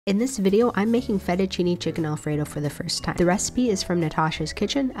In this video, I'm making fettuccine chicken Alfredo for the first time. The recipe is from Natasha's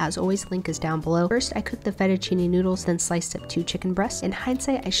kitchen. As always, link is down below. First, I cooked the fettuccine noodles, then sliced up 2 chicken breasts. In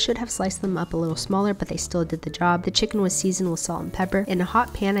hindsight, I should have sliced them up a little smaller, but they still did the job. The chicken was seasoned with salt and pepper. In a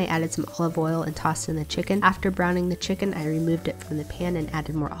hot pan, I added some olive oil and tossed in the chicken. After browning the chicken, I removed it from the pan and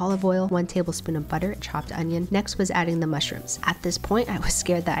added more olive oil, 1 tablespoon of butter, and chopped onion. Next was adding the mushrooms. At this point, I was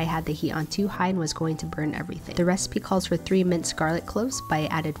scared that I had the heat on too high and was going to burn everything. The recipe calls for 3 minced garlic cloves, but I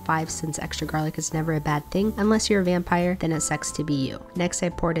added 5 since extra garlic is never a bad thing. Unless you're a vampire, then it sucks to be you. Next, I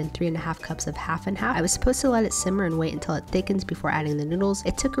poured in 3.5 cups of half and half. I was supposed to let it simmer and wait until it thickens before adding the noodles.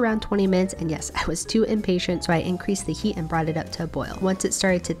 It took around 20 minutes, and yes, I was too impatient, so I increased the heat and brought it up to a boil. Once it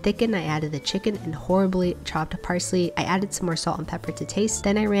started to thicken, I added the chicken and horribly chopped parsley. I added some more salt and pepper to taste.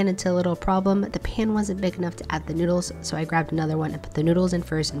 Then I ran into a little problem. The pan wasn't big enough to add the noodles, so I grabbed another one and put the noodles in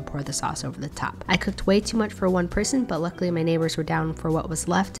first and poured the sauce over the top. I cooked way too much for one person, but luckily my neighbors were down for what was left.